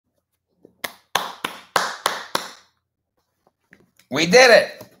We did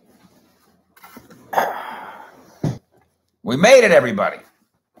it. We made it, everybody.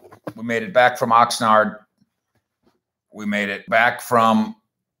 We made it back from Oxnard. We made it back from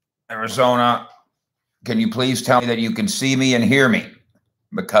Arizona. Can you please tell me that you can see me and hear me?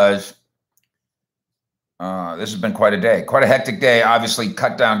 Because this has been quite a day, quite a hectic day. Obviously,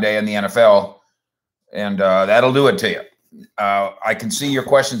 cut down day in the NFL, and that'll do it to you. I can see your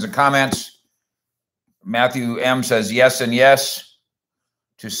questions and comments. Matthew M says yes and yes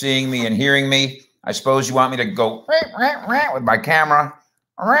to seeing me and hearing me. I suppose you want me to go with my camera.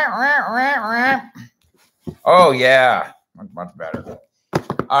 Oh, yeah. Much better.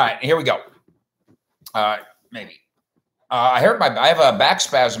 All right, here we go. Maybe. I have a back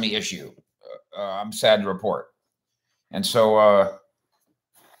spasmy issue. I'm sad to report. And so I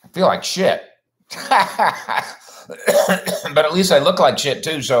feel like shit. But at least I look like shit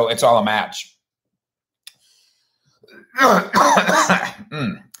too, so it's all a match.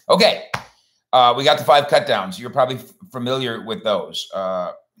 Okay. We got the 5 cut downs. You're probably familiar with those.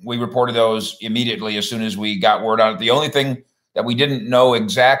 We reported those immediately as soon as we got word on it. The only thing that we didn't know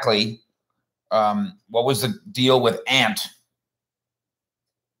exactly, what was the deal with Ant?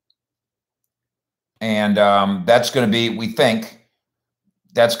 And that's going to be, we think,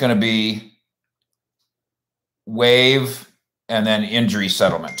 that's going to be waive and then injury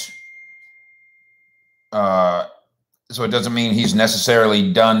settlement. So it doesn't mean he's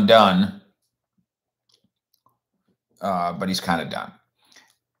necessarily done. But he's kind of done.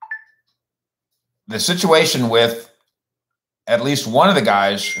 The situation with at least one of the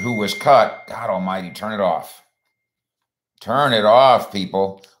guys who was cut, God almighty, turn it off. Turn it off,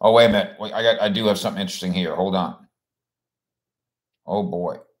 people. Oh, wait a minute. I do have something interesting here. Hold on. Oh,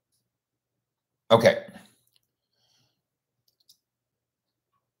 boy. Okay.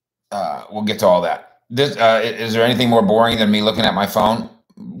 We'll get to all that. Is there anything more boring than me looking at my phone?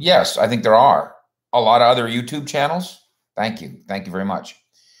 Yes, I think there are. A lot of other YouTube channels. Thank you. Thank you very much.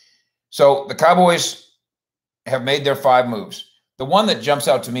 So the Cowboys have made their 5 moves. The one that jumps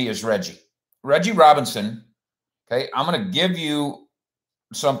out to me is Reggie. Reggie Robinson. Okay, I'm going to give you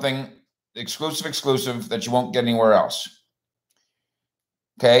something exclusive that you won't get anywhere else.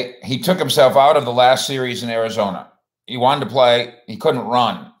 Okay, he took himself out of the last series in Arizona. He wanted to play. He couldn't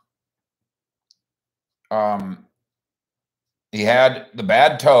run. He had the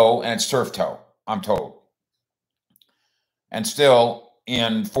bad toe, and it's turf toe, I'm told. And still,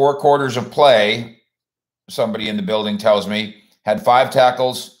 in 4 quarters of play, somebody in the building tells me, had 5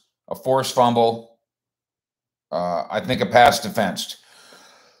 tackles, a forced fumble, I think a pass defensed.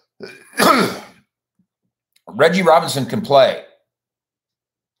 Reggie Robinson can play.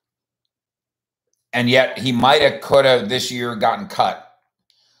 And yet he might have, could have this year gotten cut.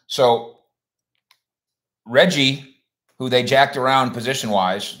 So Reggie, who they jacked around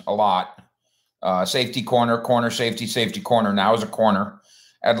position-wise a lot, safety corner, safety corner, now is a corner.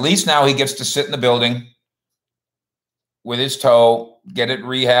 At least now he gets to sit in the building with his toe, get it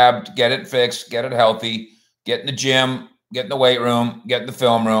rehabbed, get it fixed, get it healthy, get in the gym, get in the weight room, get in the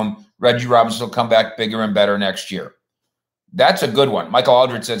film room. Reggie Robinson will come back bigger and better next year. That's a good one. Michael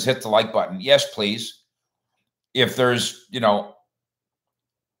Aldridge says, hit the like button. Yes, please. If there's,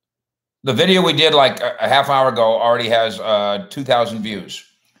 the video we did like a half hour ago already has 2,000 views.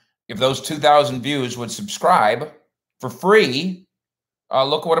 If those 2,000 views would subscribe for free,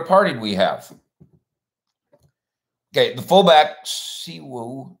 look what a party we have. Okay, the fullback,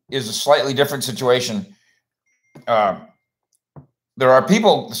 Siwoo, is a slightly different situation. There are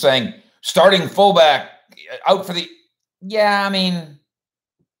people saying starting fullback out for the, yeah, I mean,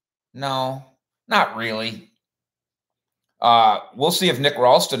 no, not really. We'll see if Nick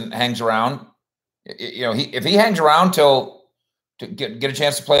Ralston hangs around. If he hangs around to get a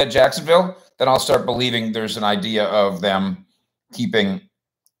chance to play at Jacksonville, then I'll start believing there's an idea of them keeping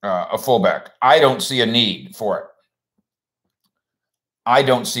a fullback. I don't see a need for it. I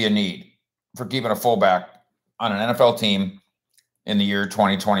don't see a need for keeping a fullback on an NFL team in the year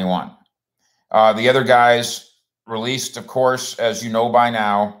 2021. The other guys released, of course, as you know by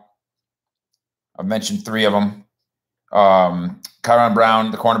now, I've mentioned 3 of them. Kyron Brown,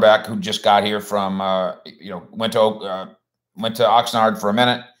 the cornerback who just got here from, went to Oxnard for a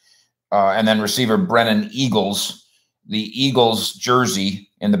minute, and then receiver Brennan Eagles, the Eagles jersey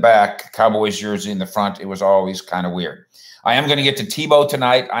in the back, Cowboys jersey in the front. It was always kind of weird. I am going to get to TEBOW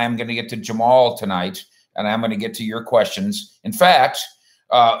tonight. I am going to get to Jamal tonight, and I'm going to get to your questions. In fact,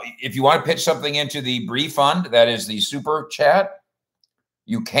 if you want to pitch something into the Bree Fund, that is the super chat,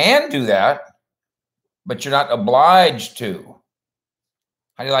 you can do that, but you're not obliged to.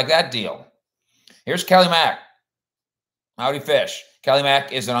 How do you like that deal? Here's Kelly Mack. Howdy Fish. Kelly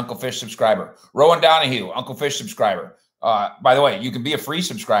Mack is an Uncle Fish subscriber. Rowan Donahue, Uncle Fish subscriber. By the way, you can be a free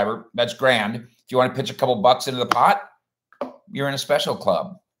subscriber. That's grand. If you want to pitch a couple bucks into the pot, you're in a special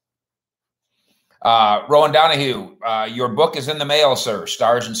club. Rowan Donahue, your book is in the mail, sir.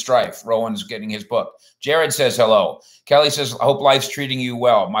 Stars and Strife. Rowan's getting his book. Jared says hello. Kelly says, I hope life's treating you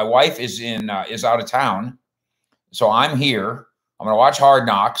well. My wife is out of town, so I'm here. I'm going to watch Hard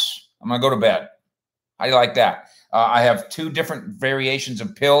Knocks. I'm going to go to bed. How do you like that? I have 2 different variations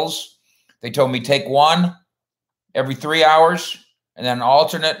of pills. They told me take one every 3 hours and then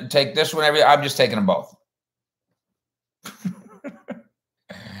alternate and take this one I'm just taking them both.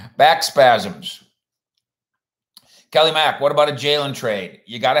 Back spasms. Kelly Mack, what about a Jalen trade?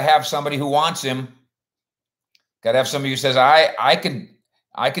 You got to have somebody who wants him. Got to have somebody who says, I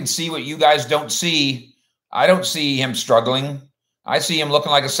can see what you guys don't see. I don't see him struggling. I see him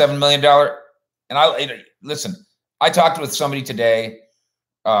looking like a $7 million. And listen, I talked with somebody today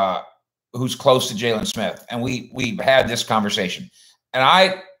who's close to Jalen Smith, and we had this conversation. And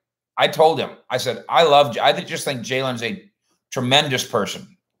I told him, I said, I just think Jalen's a tremendous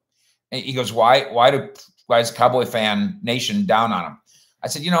person. And he goes, why is Cowboy fan nation down on him? I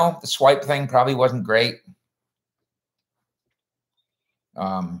said, the swipe thing probably wasn't great.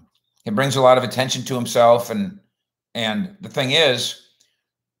 He brings a lot of attention to himself. And the thing is,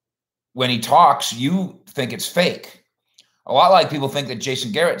 when he talks, you think it's fake. A lot like people think that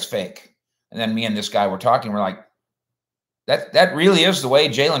Jason Garrett's fake. And then me and this guy were talking. We're like, that really is the way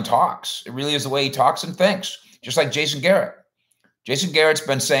Jalen talks. It really is the way he talks and thinks, just like Jason Garrett. Jason Garrett's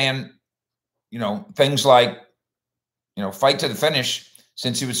been saying, things like, fight to the finish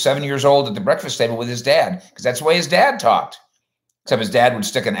since he was 7 years old at the breakfast table with his dad, because that's the way his dad talked. Except his dad would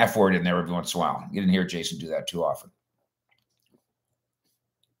stick an F word in there every once in a while. You didn't hear Jason do that too often.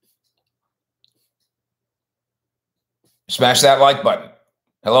 Smash that like button.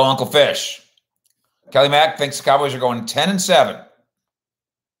 Hello, Uncle Fish. Kelly Mack thinks the Cowboys are going 10-7.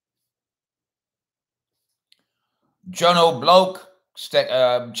 Jono Bloke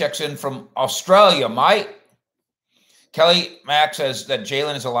checks in from Australia, Mike. Kelly Mack says that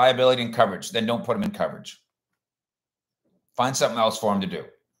Jalen is a liability in coverage. Then don't put him in coverage. Find something else for him to do.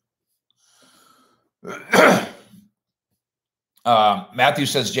 Matthew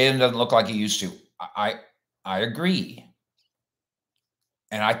says Jalen doesn't look like he used to. I agree.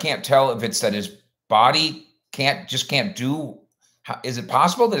 And I can't tell if it's that his body can't do. Is it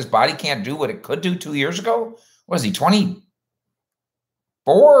possible that his body can't do what it could do 2 years ago? What is he,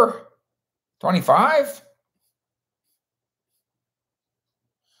 24? 25?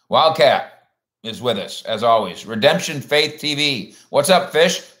 Wildcat is with us, as always. Redemption Faith TV. What's up,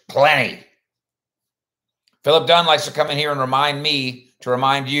 Fish? Plenty. Philip Dunn likes to come in here and remind me to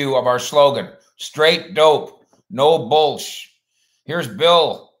remind you of our slogan. Straight dope, no bullsh. Here's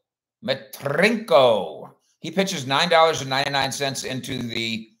Bill Matrinko. He pitches $9.99 into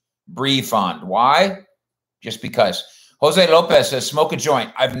the Bree Fund. Why? Just because. Jose Lopez says, smoke a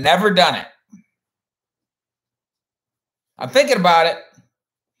joint. I've never done it. I'm thinking about it.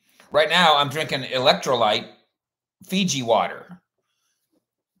 Right now, I'm drinking electrolyte Fiji water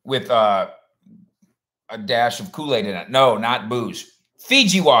with a dash of Kool-Aid in it. No, not booze.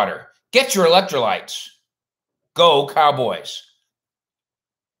 Fiji water. Get your electrolytes. Go Cowboys.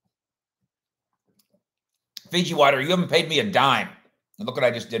 Fiji water, you haven't paid me a dime. And look what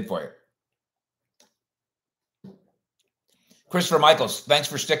I just did for you. Christopher Michaels, thanks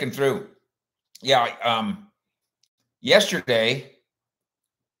for sticking through. Yeah, yesterday,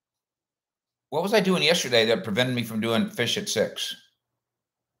 what was I doing yesterday that prevented me from doing Fish at 6?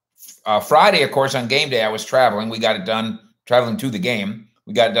 Friday, of course, on game day, I was traveling. We got it done, traveling to the game.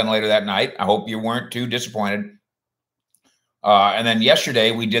 We got it done later that night. I hope you weren't too disappointed. And then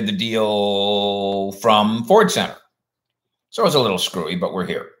yesterday, we did the deal from Ford Center. So it was a little screwy, but we're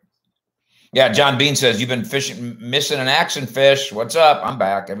here. Yeah, John Bean says, you've been fishing, missing an action, Fish. What's up? I'm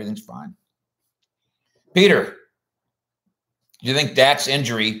back. Everything's fine. Peter, do you think Dak's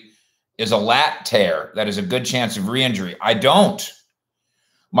injury is a lat tear that is a good chance of re-injury? I don't.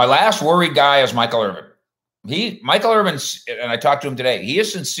 My last worried guy is Michael Irvin. Michael Irvin, and I talked to him today, he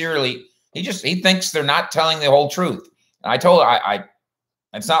is sincerely, he thinks they're not telling the whole truth. And I told him,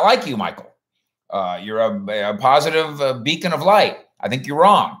 it's not like you, Michael. You're a positive beacon of light. I think you're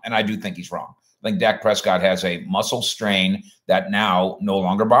wrong. And I do think he's wrong. I think Dak Prescott has a muscle strain that now no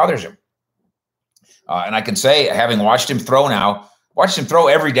longer bothers him. And I can say, having watched him throw now, watched him throw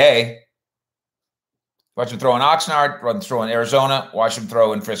every day. Watched him throw in Oxnard, watched him throw in Arizona, watched him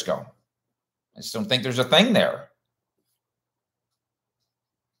throw in Frisco. I just don't think there's a thing there.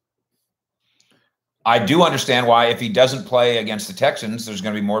 I do understand why, if he doesn't play against the Texans, there's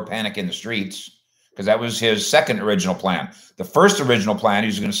going to be more panic in the streets, because that was his second original plan. The first original plan, he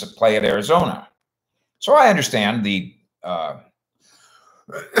was going to play at Arizona. So I understand the,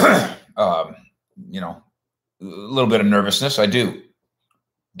 you know, a little bit of nervousness. I do.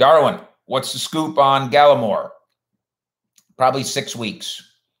 Darwin, what's the scoop on Gallimore? Probably 6 weeks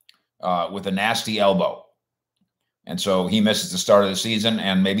with a nasty elbow. And so he misses the start of the season,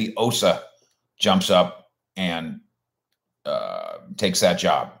 and maybe Osa jumps up and takes that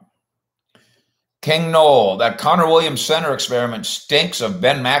job. King Noel, that Connor Williams center experiment stinks of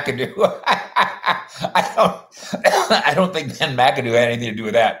Ben McAdoo. I don't think Ben McAdoo had anything to do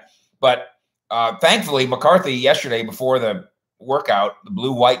with that. But thankfully, McCarthy yesterday before the workout, the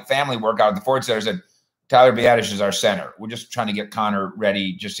blue-white family workout at the Ford Center, said, Tyler Biadasz is our center. We're just trying to get Connor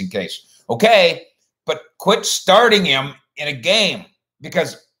ready just in case. Okay, but quit starting him in a game,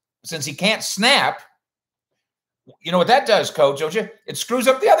 because since he can't snap, you know what that does, Coach, don't you? It screws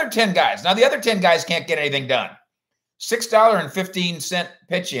up the other 10 guys. Now the other 10 guys can't get anything done. $6.15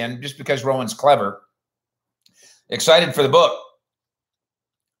 pitch in just because Rowan's clever. Excited for the book.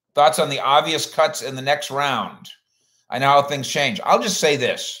 Thoughts on the obvious cuts in the next round? I know how things change. I'll just say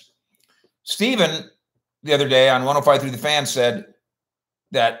this. Steven, the other day on 105 Through the Fan, said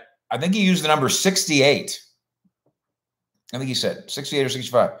that I think he used the number 68. I think he said 68 or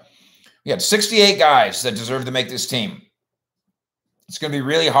 65. We had 68 guys that deserve to make this team. It's going to be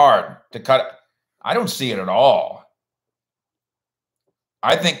really hard to cut. I don't see it at all.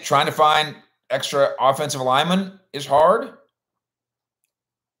 I think trying to find extra offensive linemen is hard.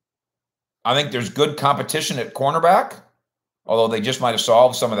 I think there's good competition at cornerback, although they just might have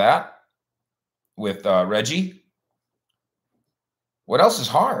solved some of that with Reggie. What else is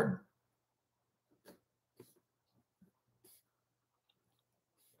hard?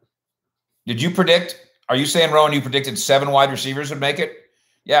 Did you predict? Are you saying, Rowan, you predicted 7 wide receivers would make it?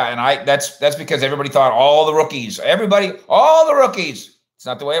 Yeah, and that's because everybody thought all the rookies. All the rookies. It's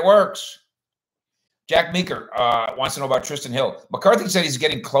not the way it works. Jack Meeker wants to know about Tristan Hill. McCarthy said he's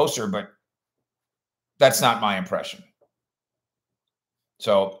getting closer, but that's not my impression.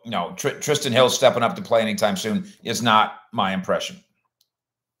 So, no, Tristan Hill stepping up to play anytime soon is not my impression.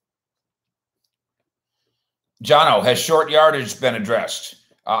 Jono, has short yardage been addressed?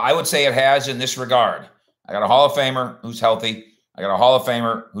 I would say it has in this regard. I got a Hall of Famer who's healthy. I got a Hall of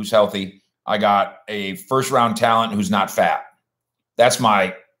Famer who's healthy. I got a first-round talent who's not fat. That's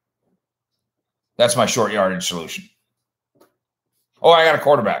my short yardage solution. Oh, I got a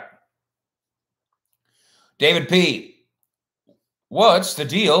quarterback. David P., what's the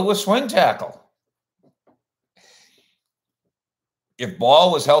deal with swing tackle? If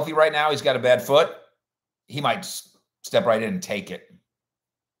Ball was healthy right now, he's got a bad foot, he might step right in and take it.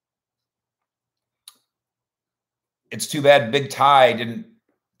 It's too bad Big Ty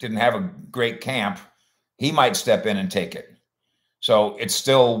didn't have a great camp. He might step in and take it. So it's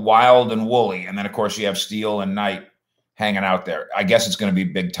still Wild and Woolley. And then, of course, you have Steele and Knight hanging out there. I guess it's going to be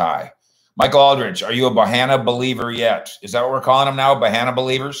Big Ty. Michael Aldridge, are you a Bahana believer yet? Is that what we're calling them now, Bahana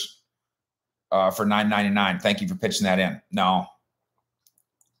believers? For $9.99. Thank you for pitching that in. No.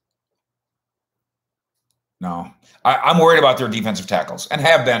 I'm worried about their defensive tackles, and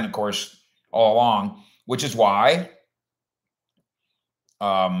have been, of course, all along, which is why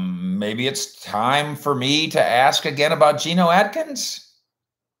maybe it's time for me to ask again about Geno Atkins.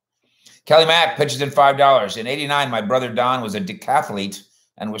 Kelly Mack pitches in $5. In '89, my brother Don was a decathlete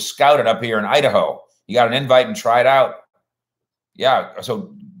and was scouted up here in Idaho. He got an invite and tried out. Yeah,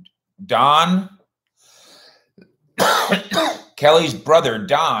 so Don, Kelly's brother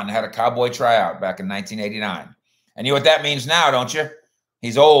Don had a Cowboy tryout back in 1989. And you know what that means now, don't you?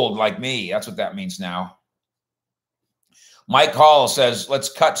 He's old like me. That's what that means now. Mike Hall says,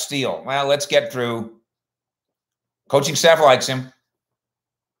 let's cut Steele. Well, let's get through. Coaching staff likes him.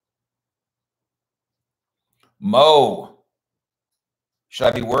 Mo, should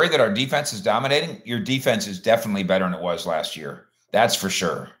I be worried that our defense is dominating? Your defense is definitely better than it was last year. That's for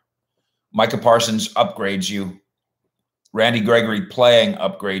sure. Micah Parsons upgrades you. Randy Gregory playing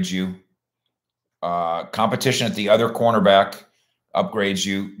upgrades you. Competition at the other cornerback upgrades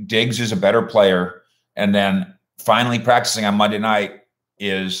you. Diggs is a better player. And then finally practicing on Monday night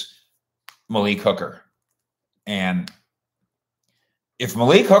is Malik Hooker. And if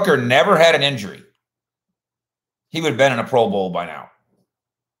Malik Hooker never had an injury, he would have been in a Pro Bowl by now.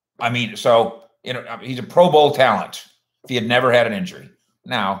 I mean, so, he's a Pro Bowl talent if he had never had an injury.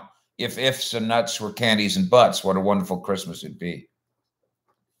 Now, if ifs and nuts were candies and butts, what a wonderful Christmas it'd be.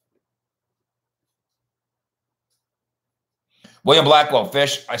 William Blackwell,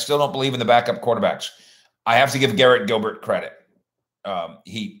 Fish, I still don't believe in the backup quarterbacks. I have to give Garrett Gilbert credit.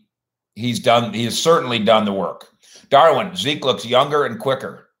 He has certainly done the work. Darwin, Zeke looks younger and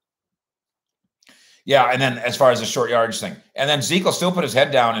quicker. Yeah, and then as far as the short yardage thing, and then Zeke will still put his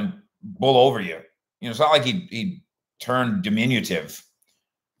head down and bull over you. You know, it's not like he turned diminutive.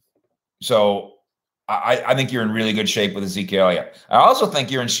 So I think you're in really good shape with Ezekiel Elliott. I also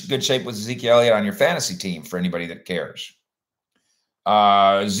think you're in good shape with Ezekiel Elliott on your fantasy team for anybody that cares.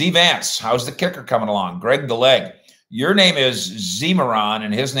 Z Vance, how's the kicker coming along? Greg the Leg. Your name is Zimaron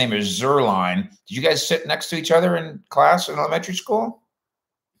and his name is Zerline. Did you guys sit next to each other in class in elementary school?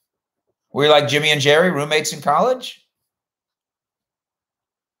 Were you like Jimmy and Jerry, roommates in college?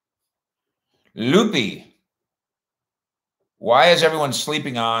 Loopy. Why is everyone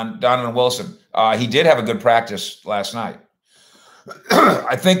sleeping on Donovan Wilson? He did have a good practice last night.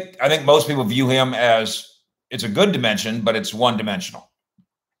 I think most people view him as it's a good dimension, but it's one-dimensional.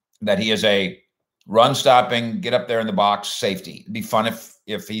 That he is a run-stopping, get up there in the box safety. It'd be fun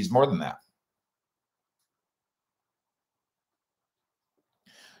if he's more than that.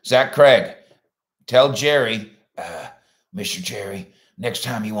 Zach Craig, tell Jerry, Mr. Jerry, next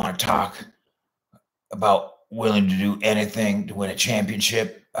time you want to talk about willing to do anything to win a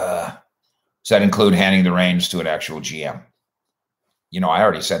championship, does that include handing the reins to an actual GM? You know, I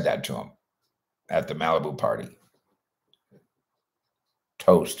already said that to him at the Malibu party.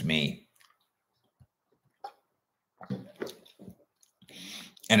 Toast me.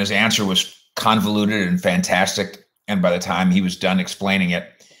 And his answer was convoluted and fantastic. And by the time he was done explaining it,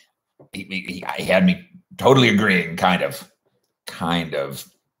 he had me totally agreeing, kind of.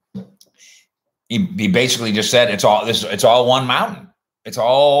 He basically just said it's all one mountain. It's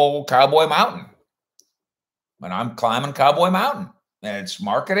all Cowboy Mountain. And I'm climbing Cowboy Mountain. And it's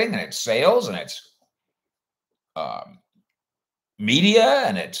marketing and it's sales and it's media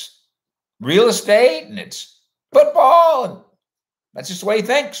and it's real estate and it's football. And that's just the way he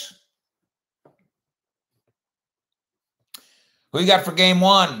thinks. Who you got for game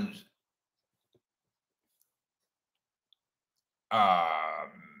one?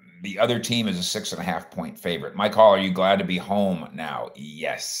 The other team is a 6.5-point favorite. Mike Hall, are you glad to be home now?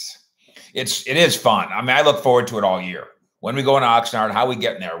 Yes. It is fun. I mean, I look forward to it all year. When we go into Oxnard, how we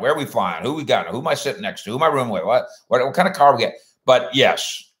getting there? Where are we flying? Who we got? Who am I sitting next to? Who am I rooming with? What kind of car we get? But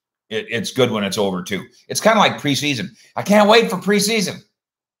yes, it's good when it's over too. It's kind of like preseason. I can't wait for preseason,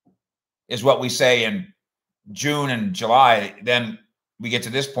 is what we say in June and July. Then we get to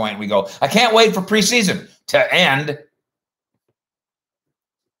this point and we go, I can't wait for preseason to end.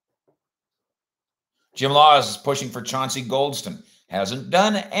 Jim Laws is pushing for Chauncey Goldston. Hasn't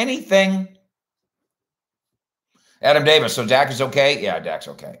done anything. Adam Davis, so Dak is okay? Yeah, Dak's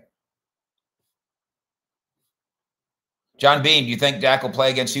okay. John Bean, do you think Dak will play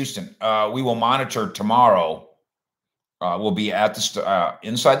against Houston? We will monitor tomorrow. We'll be at the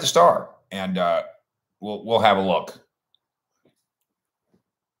inside the Star, and we'll have a look.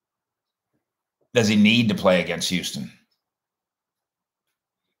 Does he need to play against Houston?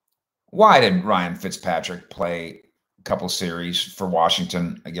 Why did Ryan Fitzpatrick play a couple series for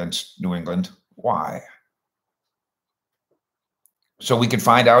Washington against New England? Why? So we could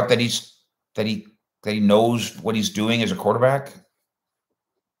find out that he knows what he's doing as a quarterback.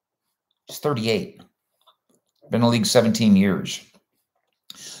 He's 38. Been in the league 17 years.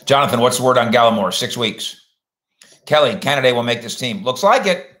 Jonathan, what's the word on Gallimore? 6 weeks. Kelly, Canada will make this team. Looks like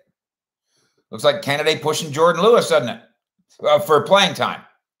it. Looks like Canada pushing Jordan Lewis, doesn't it? For playing time.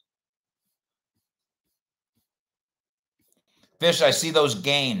 Fish, I see those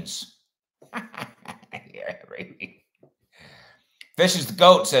gains. Yeah, right. Fish is the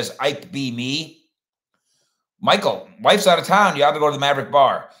GOAT, says Ike be me. Michael, wife's out of town. You ought to go to the Maverick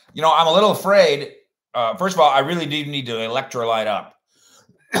Bar. You know, I'm a little afraid. First of all, I really do need to electrolyte up.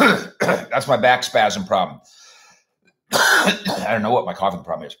 That's my back spasm problem. I don't know what my coughing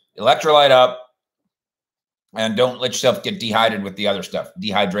problem is. Electrolyte up and don't let yourself get dehydrated with the other stuff.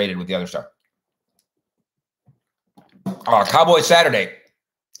 Cowboys Saturday.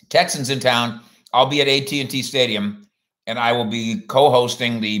 Texans in town. I'll be at AT&T Stadium, and I will be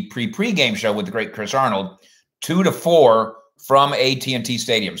co-hosting the pre-game show with the great Chris Arnold, 2 to 4 from AT&T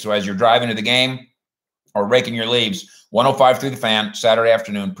Stadium. So as you're driving to the game or raking your leaves, 105 through the Fan, Saturday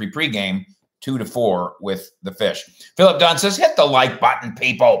afternoon, pre-game, 2 to 4 with the Fish. Philip Dunn says, hit the like button,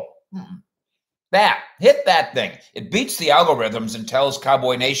 people. Hit that thing. It beats the algorithms and tells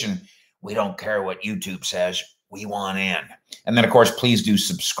Cowboy Nation, we don't care what YouTube says. We want in. And then, of course, please do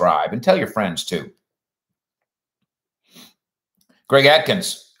subscribe and tell your friends, too. Greg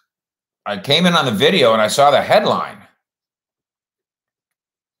Atkins, I came in on the video and I saw the headline.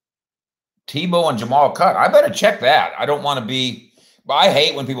 TEBOW and Jamal cut. I better check that. I don't want to be, but I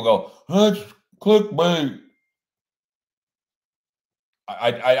hate when people go, that's clickbait.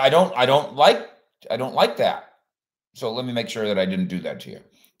 I don't like that. So let me make sure that I didn't do that to you.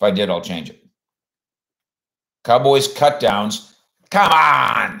 If I did, I'll change it. Cowboys CUTDOWNS. Come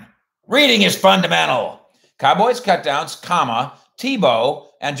on. Reading is fundamental. Cowboys CUTDOWNS, comma, TEBOW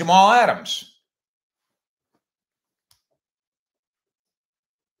and Jamal Adams.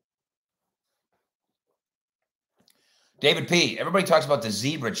 David P. Everybody talks about the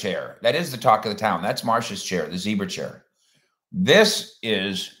zebra chair. That is the talk of the town. That's Marsha's chair, the zebra chair. This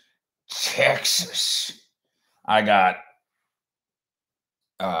is Texas. I got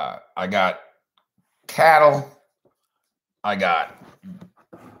cattle. I got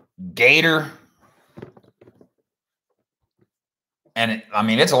gator. And I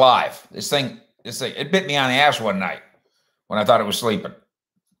mean, it's alive. This thing, it bit me on the ass one night when I thought it was sleeping.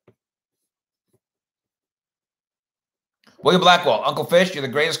 William Blackwell, Uncle Fish, you're the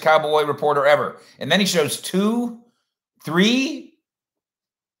greatest cowboy reporter ever. And then he shows 3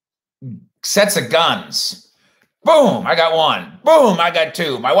 sets of guns. Boom, I got 1. Boom, I got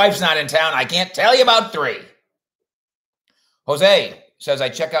 2. My wife's not in town. I can't tell you about 3. Jose says, I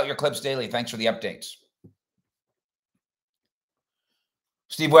check out your clips daily. Thanks for the updates.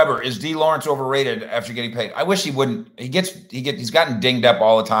 Steve Weber, is D. Lawrence overrated after getting paid? I wish he wouldn't. He's gotten dinged up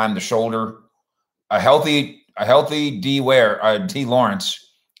all the time, the shoulder. A healthy D. Lawrence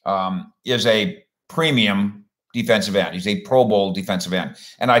is a premium defensive end. He's a Pro Bowl defensive end.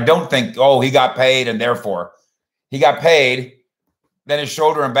 And I don't think, he got paid and therefore he got paid, then his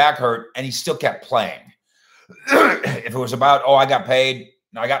shoulder and back hurt, and he still kept playing. If it was about, I got paid,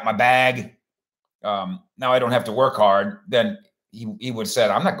 I got my bag, now I don't have to work hard, then he would have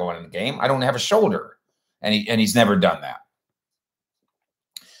said, I'm not going in the game. I don't have a shoulder. And he's never done that.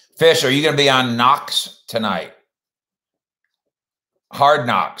 Fish, are you going to be on Knox tonight? Hard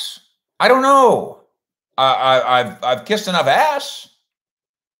Knocks. I don't know. I've kissed enough ass.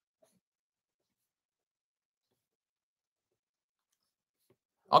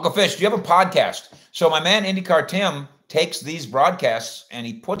 Uncle Fish, do you have a podcast? So my man IndyCar Tim takes these broadcasts and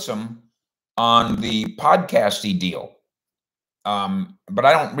he puts them on the podcasty deal. But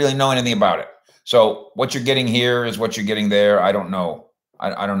I don't really know anything about it. So what you're getting here is what you're getting there. I don't know.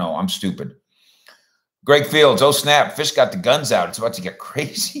 I don't know. I'm stupid. Greg Fields, oh snap, Fish got the guns out. It's about to get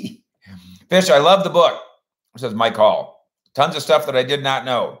crazy. Fish, I love the book, says Mike Hall. Tons of stuff that I did not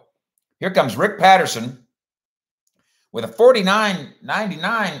know. Here comes Rick Patterson with a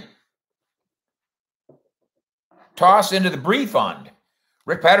 $49.99 toss into the Bree Fund.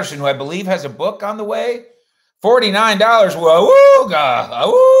 Rick Patterson, who I believe has a book on the way. $49. Awooga,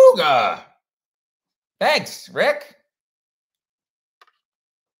 awooga. Thanks, Rick.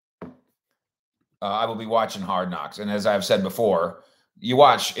 I will be watching Hard Knocks. And as I've said before, you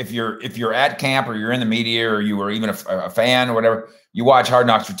watch, if you're at camp or you're in the media or you were even a fan or whatever, you watch Hard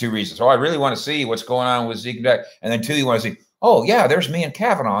Knocks for 2 reasons. I really want to see what's going on with Zeke and Dak. And then 2, you want to see, yeah, there's me and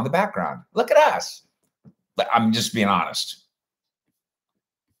Kavanaugh in the background. Look at us. I'm just being honest.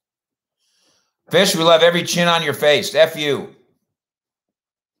 Fish, we love every chin on your face. F you.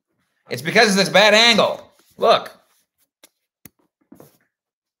 It's because of this bad angle. Look.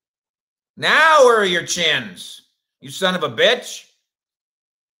 Now where are your chins? You son of a bitch.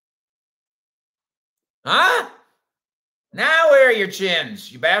 Huh? Now where are your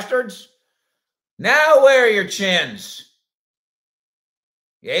chins, you bastards? Now where are your chins?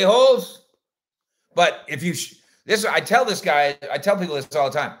 You a-holes? But if you, I tell people this all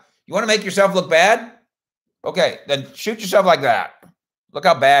the time. You want to make yourself look bad? Okay, then shoot yourself like that. Look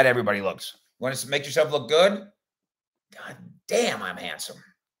how bad everybody looks. You want to make yourself look good? God damn, I'm handsome.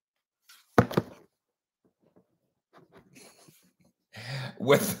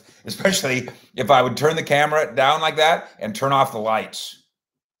 Especially if I would turn the camera down like that and turn off the lights.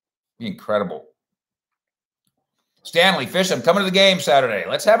 Be incredible. Stanley, Fish, I'm coming to the game Saturday.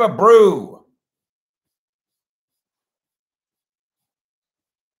 Let's have a brew.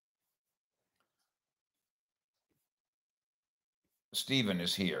 Steven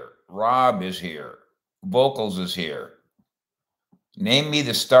is here. Rob is here. Vocals is here. Name me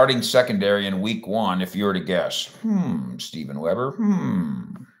the starting secondary in week 1 if you were to guess. Stephen Weber.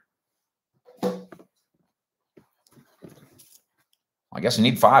 I guess I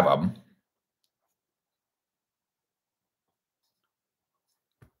need 5 of them.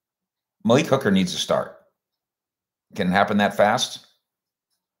 Malik Hooker needs to start. Can it happen that fast?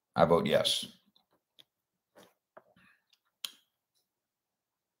 I vote yes.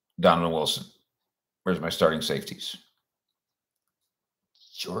 Donovan Wilson. Where's my starting safeties?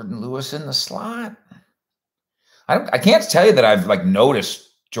 Jordan Lewis in the slot. I can't tell you that I've like noticed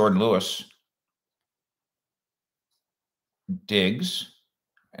Jordan Lewis. Diggs,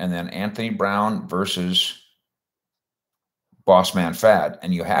 and then Anthony Brown versus Boss Man Fad.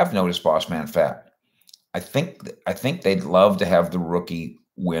 And you have noticed Boss Man Fad. I think they'd love to have the rookie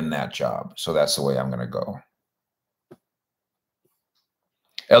win that job. So that's the way I'm going to go.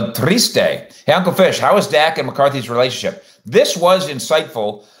 El Triste. Hey, Uncle Fish, how is Dak and McCarthy's relationship? This was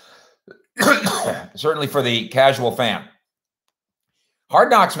insightful, certainly for the casual fan. Hard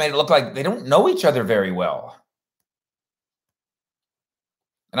Knocks made it look like they don't know each other very well.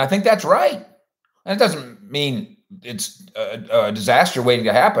 And I think that's right. And it doesn't mean it's a disaster waiting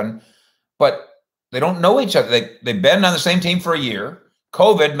to happen, but they don't know each other. They've been on the same team for a year.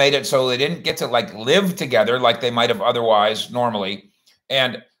 COVID made it so they didn't get to like live together like they might have otherwise normally.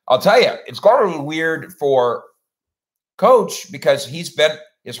 And I'll tell you, it's got a little weird for Coach because he's been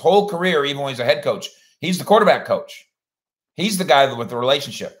his whole career, even when he's a head coach, he's the quarterback coach. He's the guy with the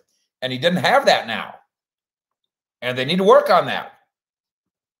relationship. And he didn't have that now. And they need to work on that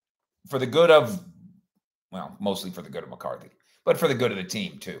for the good of, well, mostly for the good of McCarthy, but for the good of the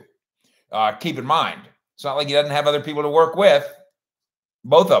team too. Keep in mind, it's not like he doesn't have other people to work with.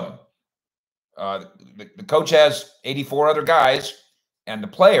 Both of them. The coach has 84 other guys, and the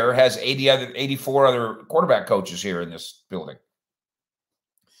player has 84 other quarterback coaches here in this building.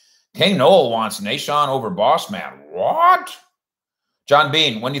 King Noel wants Nation over Boss Man. What? John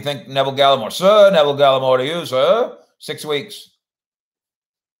Bean, when do you think Neville Gallimore? Sir, Neville Gallimore to you, sir. 6 weeks.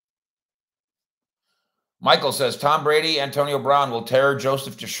 Michael says, Tom Brady, Antonio Brown will tear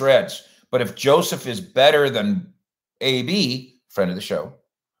Joseph to shreds. But if Joseph is better than AB, friend of the show,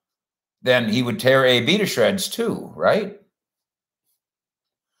 then he would tear AB to shreds too, right?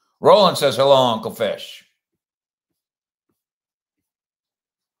 Roland says, hello, Uncle Fish.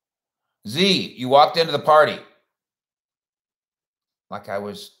 Z, you walked into the party like I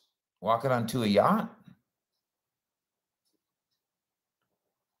was walking onto a yacht.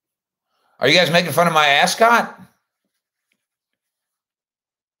 Are you guys making fun of my ascot?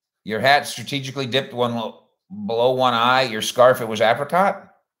 Your hat strategically dipped below one eye. Your scarf, it was apricot.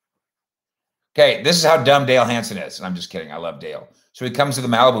 Okay, this is how dumb Dale Hansen is. And I'm just kidding. I love Dale. So he comes to the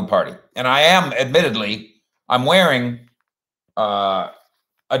Malibu party. And I am, admittedly, I'm wearing a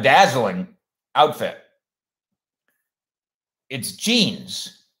dazzling outfit. It's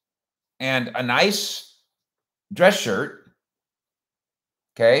jeans and a nice dress shirt.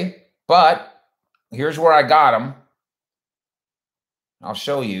 Okay, but here's where I got them. I'll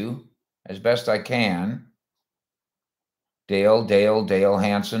show you as best I can. Dale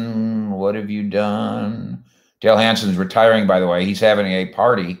Hansen, what have you done? Dale Hansen's retiring, by the way. He's having a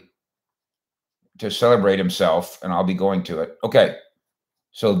party to celebrate himself, and I'll be going to it. Okay,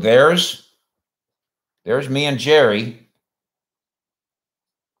 so there's me and Jerry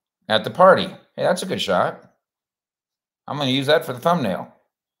at the party. Hey, that's a good shot. I'm going to use that for the thumbnail.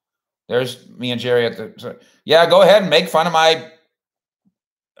 There's me and Jerry at the... Yeah, go ahead and make fun of my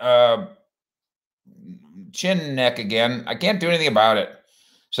chin neck again. I can't do anything about it.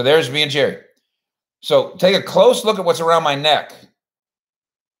 So there's me and Jerry. So take a close look at what's around my neck.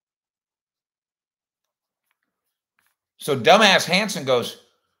 So dumbass Hansen goes,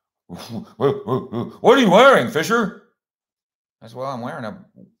 what are you wearing, Fisher? I said, well, I'm wearing a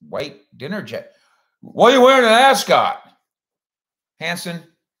white dinner jacket. What are you wearing an ascot? Hansen,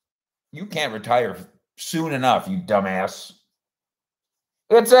 you can't retire soon enough, you dumbass.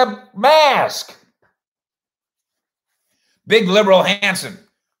 It's a mask. Big liberal Hansen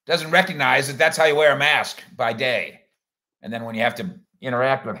doesn't recognize that that's how you wear a mask by day. And then when you have to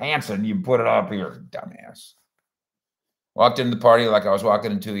interact with Hansen, you put it up here, dumbass. Walked into the party like I was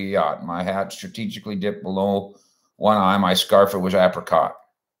walking into a yacht. My hat strategically dipped below one eye. My scarf, it was apricot.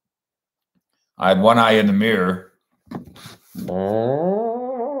 I had one eye in the mirror. I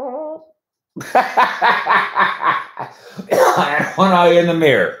had one eye in the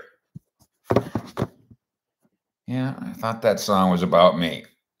mirror. Yeah, I thought that song was about me.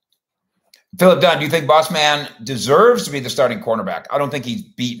 Philip Dunn, do you think Boss Man deserves to be the starting cornerback? I don't think he's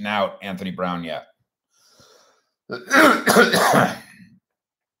beaten out Anthony Brown yet.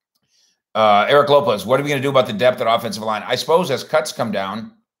 Eric Lopez, what are we going to do about the depth at offensive line? I suppose as cuts come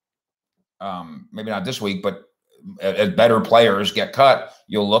down, maybe not this week, but as better players get cut,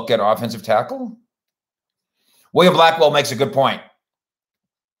 you'll look at offensive tackle. William Blackwell makes a good point.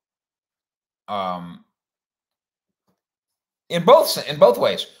 In both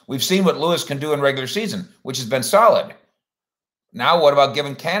ways. We've seen what Lewis can do in regular season, which has been solid. Now, what about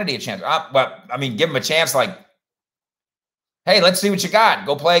giving Kennedy a chance? But I mean, give him a chance like Hey, let's see what you got.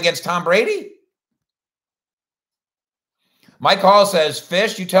 Go play against Tom Brady? Mike Hall says,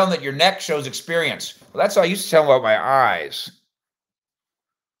 Fish, you tell him that your neck shows experience. Well, that's how I used to tell him about my eyes.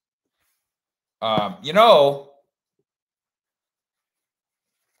 You know,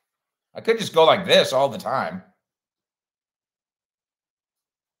 I could just go like this all the time.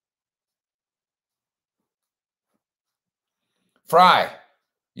 Fry,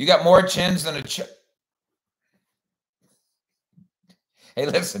 you got more chins than a Hey,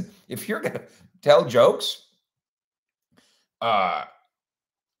 listen, if you're going to tell jokes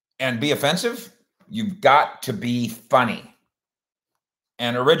and be offensive, you've got to be funny.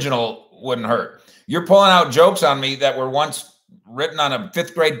 And original wouldn't hurt. You're pulling out jokes on me that were once written on a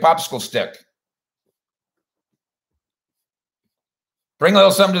 5th grade popsicle stick. Bring a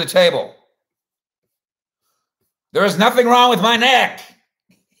little something to the table. There is nothing wrong with my neck.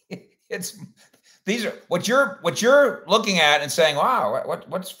 These are what you're looking at and saying, wow,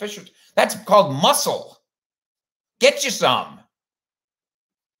 what's Fisher? That's called muscle. Get you some.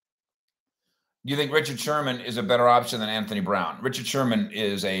 Do you think Richard Sherman is a better option than Anthony Brown? Richard Sherman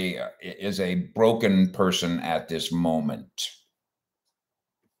is a broken person at this moment.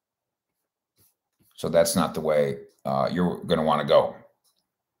 So that's not the way you're going to want to go.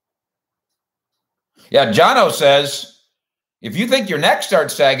 Yeah, Jono says, if you think your neck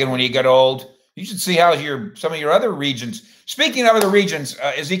starts sagging when you get old, you should see how some of your other regions. Speaking of other regions,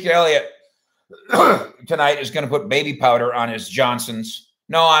 Ezekiel Elliott tonight is going to put baby powder on his Johnsons.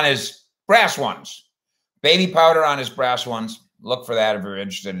 No, on his brass ones. Baby powder on his brass ones. Look for that if you're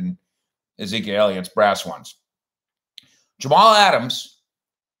interested in Ezekiel Elliott's brass ones. Jamal Adams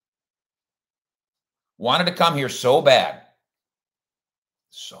wanted to come here so bad.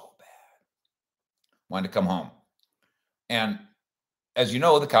 So bad. Wanted to come home. And as you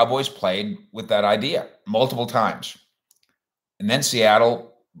know, the Cowboys played with that idea multiple times. And then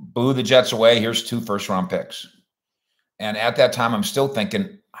Seattle blew the Jets away. Here's 2 first-round picks. And at that time, I'm still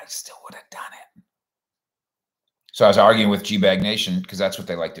thinking, I still would have done it. So I was arguing with G-Bag Nation because that's what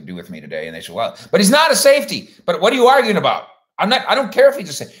they like to do with me today. And they said, well, but he's not a safety. But what are you arguing about? I don't care if he's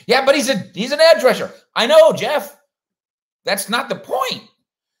a safety. Yeah, but he's an edge rusher. I know, Jeff. That's not the point.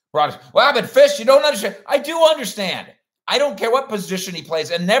 Well, but Fish, you don't understand. I do understand. I don't care what position he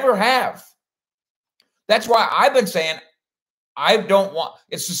plays and never have. That's why I've been saying I don't want.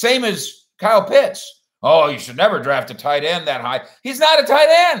 It's the same as Kyle Pitts. Oh, you should never draft a tight end that high. He's not a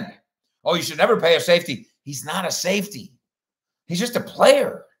tight end. Oh, you should never pay a safety. He's not a safety. He's just a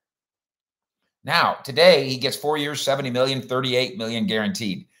player. Now, today, he gets 4 years, $70 million, $38 million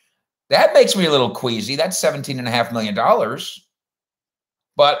guaranteed. That makes me a little queasy. That's $17.5 million.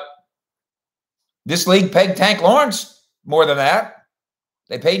 But this league pegged Tank Lawrence more than that.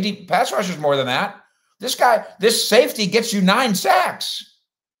 They paid deep pass rushers more than that. This safety gets you 9 sacks.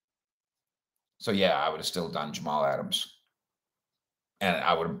 So yeah, I would have still done Jamal Adams, and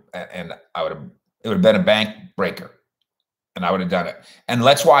it would have been a bank breaker, and I would have done it. And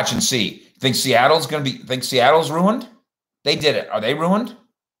let's watch and see. Think Seattle's ruined? They did it. Are they ruined?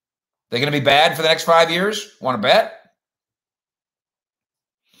 They're going to be bad for the next 5 years? Want to bet?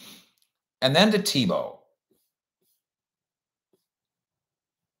 And then to TEBOW.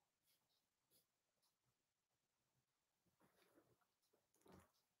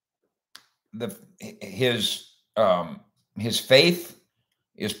 His faith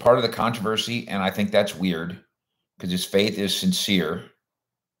is part of the controversy, and I think that's weird because his faith is sincere.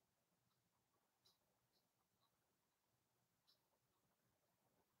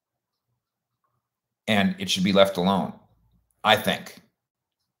 And it should be left alone, I think.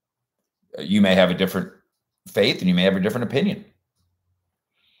 You may have a different faith and you may have a different opinion.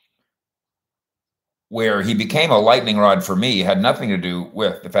 Where he became a lightning rod for me had nothing to do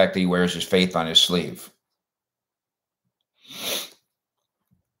with the fact that he wears his faith on his sleeve.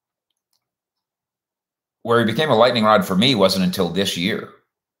 Where he became a lightning rod for me wasn't until this year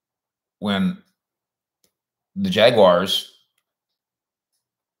when the Jaguars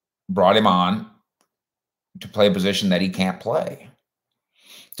brought him on to play a position that he can't play.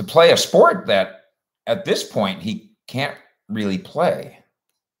 To play a sport that at this point he can't really play.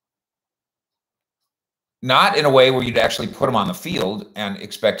 Not in a way where you'd actually put him on the field and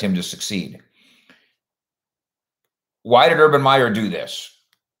expect him to succeed. Why did Urban Meyer do this?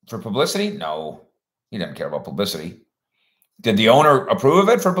 For publicity? No, he doesn't care about publicity. Did the owner approve of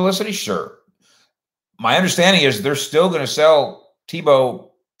it for publicity? Sure. My understanding is they're still going to sell TEBOW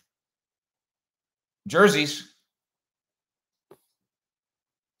jerseys.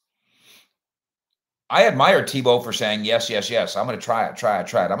 I admire TEBOW for saying, yes, yes, yes. I'm going to try it.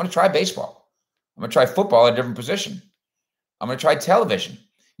 I'm going to try baseball. I'm going to try football at a different position. I'm going to try television.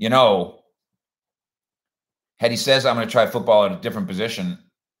 You know, had he says I'm going to try football at a different position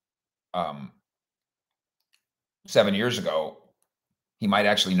 7 years ago, he might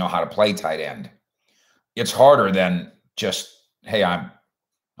actually know how to play tight end. It's harder than just, hey, I'm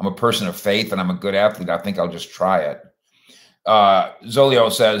a person of faith and I'm a good athlete. I think I'll just try it.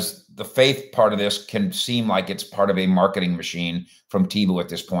 Zolio says the faith part of this can seem like it's part of a marketing machine from TEBOW at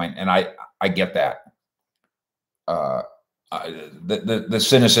this point, and I get that. The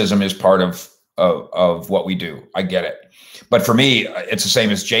cynicism is part of what we do. I get it, but for me, it's the same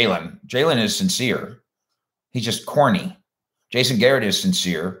as Jalen. Jalen is sincere. He's just corny. Jason Garrett is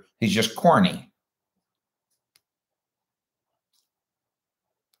sincere. He's just corny.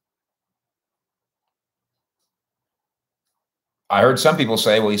 I heard some people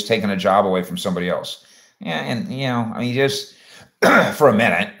say, well, he's taking a job away from somebody else. Yeah, and, you know, I mean, just for a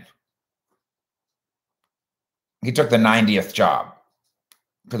minute, he took the 90th job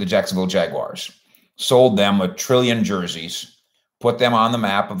for the Jacksonville Jaguars, sold them 1 trillion jerseys, put them on the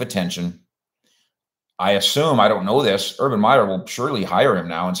map of attention. I assume, I don't know this, Urban Meyer will surely hire him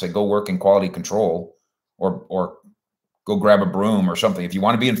now and say, go work in quality control or go grab a broom or something. If you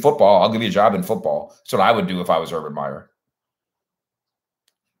want to be in football, I'll give you a job in football. That's what I would do if I was Urban Meyer.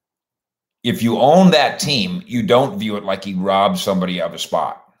 If you own that team, you don't view it like he robbed somebody of a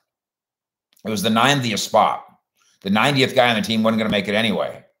spot. It was the 90th spot. The 90th guy on the team wasn't going to make it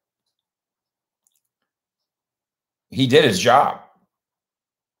anyway. He did his job.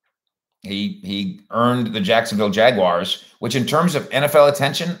 He earned the Jacksonville Jaguars, which in terms of NFL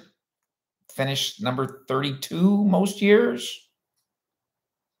attention, finished number 32 most years.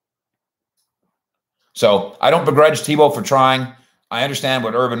 So I don't begrudge TEBOW for trying. I understand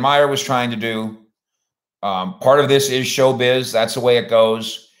what Urban Meyer was trying to do. Part of this is showbiz. That's the way it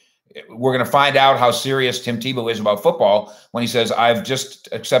goes. We're going to find out how serious Tim TEBOW is about football when he says, I've just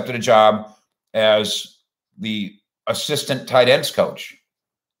accepted a job as the assistant tight ends coach.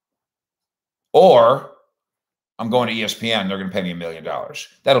 Or I'm going to ESPN. They're going to pay me $1 million.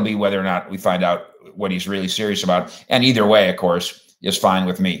 That'll be whether or not we find out what he's really serious about. And either way, of course, is fine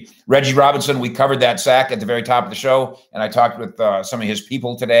with me. Reggie Robinson, we covered that sack at the very top of the show, and I talked with some of his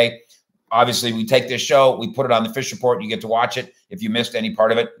people today. Obviously, we take this show, we put it on the Fish Report. You get to watch it. If you missed any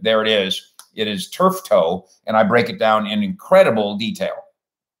part of it, there it is. It is turf toe, and I break it down in incredible detail.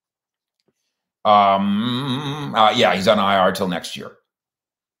 Yeah, he's on IR till next year.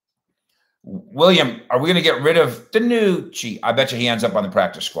 William, are we going to get rid of Danucci? I bet you he ends up on the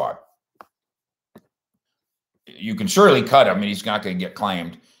practice squad. You can surely cut him, and he's not going to get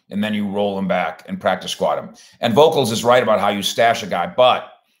claimed, and then you roll him back and practice squad him. And Vocals is right about how you stash a guy,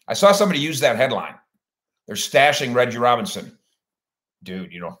 but I saw somebody use that headline. They're stashing Reggie Robinson.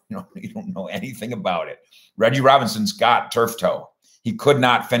 Dude, you don't know anything about it. Reggie Robinson's got turf toe. He could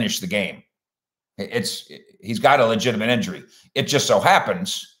not finish the game. He's got a legitimate injury. It just so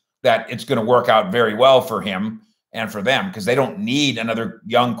happens that it's going to work out very well for him and for them because they don't need another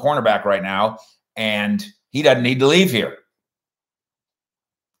young cornerback right now, and he doesn't need to leave here.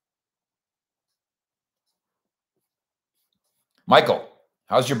 Michael,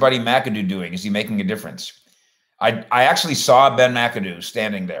 how's your buddy McAdoo doing? Is he making a difference? I actually saw Ben McAdoo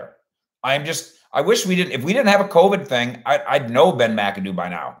standing there. I wish we didn't, if we didn't have a COVID thing, I'd know Ben McAdoo by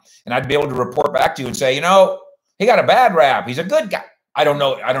now. And I'd be able to report back to you and say, you know, he got a bad rap. He's a good guy. I don't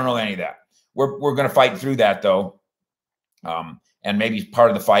know any of that. We're going to fight through that though. And maybe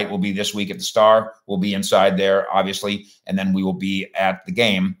part of the fight will be this week at the Star. We'll be inside there, obviously. And then we will be at the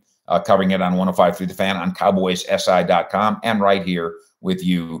game, covering it on 105 Through the Fan on CowboysSI.com and right here with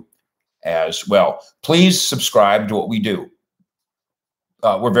you as well. Please subscribe to what we do.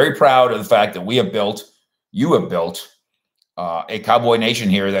 We're very proud of the fact that you have built a Cowboy Nation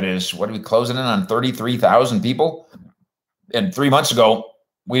here that is, what are we closing in on, 33,000 people? And 3 months ago,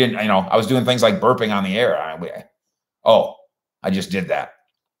 we didn't, I was doing things like burping on the air. I just did that.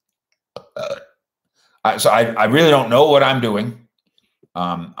 So I really don't know what I'm doing.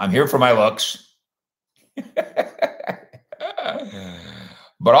 I'm here for my looks.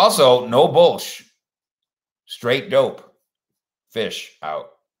 But also, no bullsh. Straight dope. Fish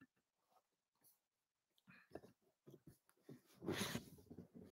out.